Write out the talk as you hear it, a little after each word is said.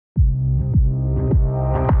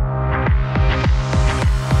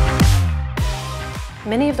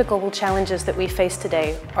Many of the global challenges that we face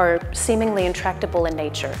today are seemingly intractable in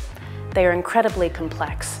nature. They are incredibly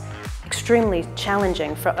complex, extremely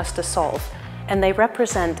challenging for us to solve, and they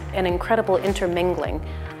represent an incredible intermingling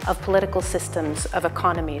of political systems, of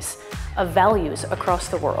economies, of values across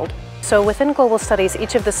the world. So within Global Studies,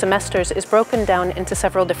 each of the semesters is broken down into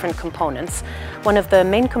several different components. One of the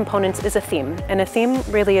main components is a theme, and a theme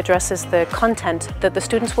really addresses the content that the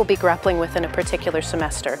students will be grappling with in a particular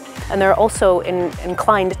semester. And they're also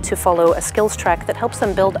inclined to follow a skills track that helps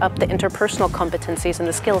them build up the interpersonal competencies and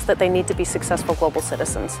the skills that they need to be successful global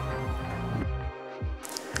citizens.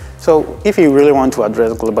 So if you really want to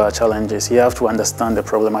address global challenges, you have to understand the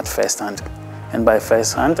problem at first hand. And by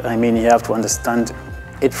first hand, I mean you have to understand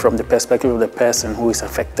it from the perspective of the person who is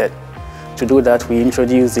affected. To do that, we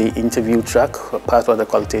introduce the interview track, part of the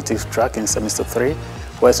qualitative track in semester 3,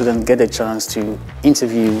 where students get a chance to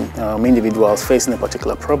interview individuals facing a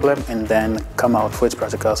particular problem and then come out with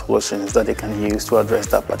practical solutions that they can use to address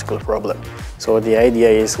that particular problem. So the idea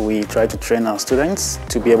is we try to train our students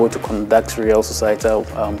to be able to conduct real societal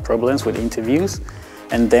problems with interviews,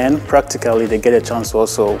 and then practically they get a chance to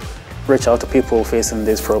also reach out to people facing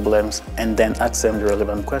these problems and then ask them the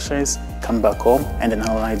relevant questions, come back home and then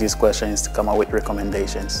analyze these questions to come up with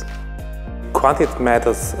recommendations. Quantitative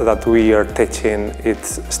methods that we are teaching, it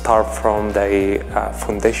start from the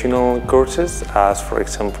foundational courses, as for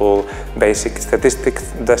example basic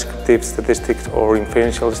statistics, descriptive statistics or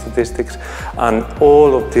inferential statistics, and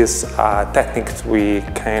all of these techniques we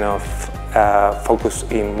kind of focus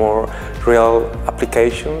in more real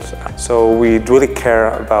applications. So we really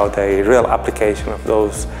care about the real application of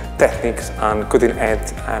those techniques and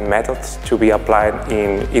cutting-edge methods to be applied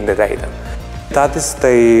in the data. That is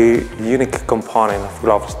the unique component of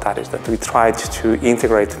global studies, that we tried to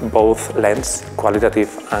integrate both lens,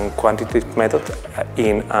 qualitative and quantitative method,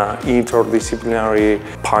 in an interdisciplinary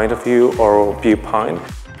point of view or viewpoint.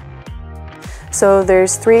 So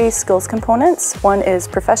there's 3 skills components. One is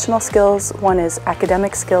professional skills, one is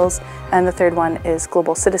academic skills, and the third one is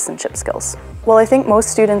global citizenship skills. Well, I think most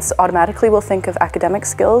students automatically will think of academic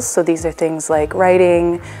skills, so these are things like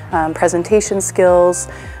writing, presentation skills,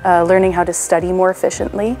 learning how to study more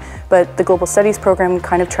efficiently, but the Global Studies program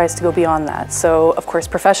kind of tries to go beyond that. So, of course,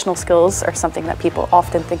 professional skills are something that people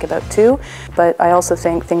often think about too, but I also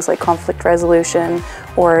think things like conflict resolution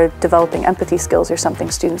or developing empathy skills are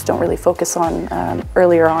something students don't really focus on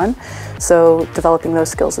earlier on, so developing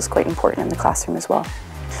those skills is quite important in the classroom as well.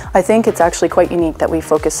 I think it's actually quite unique that we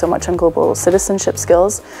focus so much on global citizenship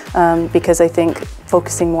skills because I think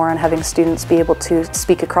focusing more on having students be able to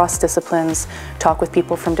speak across disciplines, talk with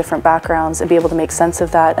people from different backgrounds and be able to make sense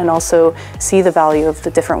of that and also see the value of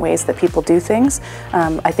the different ways that people do things.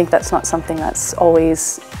 I think that's not something that's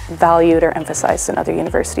always valued or emphasized in other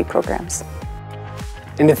university programs.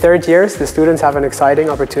 In the third years, the students have an exciting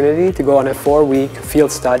opportunity to go on a 4-week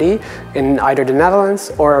field study in either the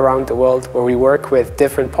Netherlands or around the world, where we work with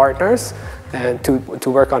different partners to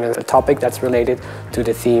work on a topic that's related to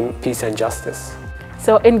the theme peace and justice.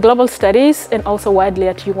 So in global studies and also widely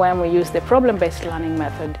at UM, we use the problem-based learning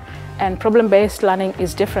method. And problem-based learning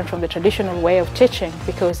is different from the traditional way of teaching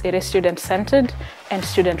because it is student-centered and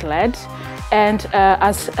student-led. And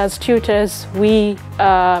as tutors, we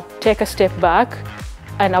take a step back,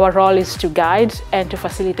 and our role is to guide and to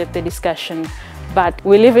facilitate the discussion. But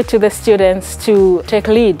we leave it to the students to take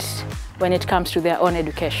lead when it comes to their own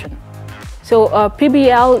education. So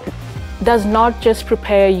PBL does not just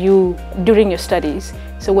prepare you during your studies.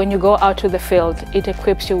 So when you go out to the field, it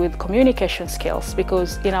equips you with communication skills,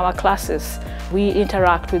 because in our classes, we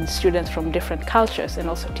interact with students from different cultures and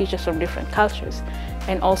also teachers from different cultures.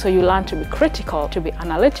 And also you learn to be critical, to be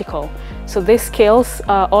analytical. So these skills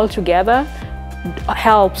all together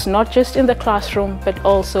helps not just in the classroom, but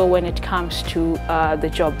also when it comes to the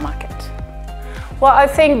job market. Well, I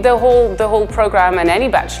think the whole program, and any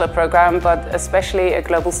bachelor program, but especially a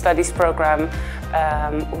global studies program,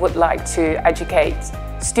 would like to educate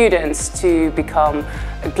students to become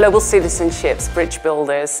global citizenships bridge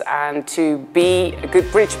builders, and to be a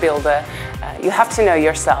good bridge builder, you have to know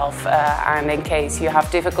yourself, and in case you have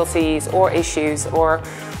difficulties or issues or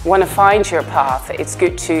want to find your path, it's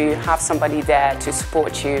good to have somebody there to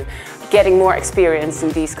support you, getting more experience in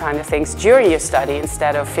these kind of things during your study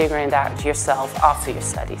instead of figuring it out yourself after your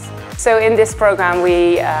studies. So in this program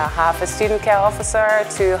we have a student care officer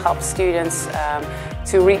to help students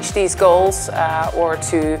to reach these goals or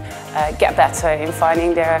to get better in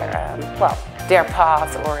finding their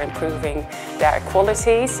path or improving their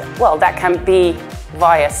qualities. Well, that can be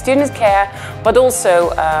via student care, but also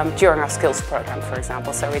during our skills program, for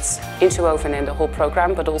example. So it's interwoven in the whole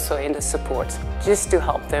program, but also in the support, just to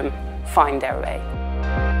help them find their way.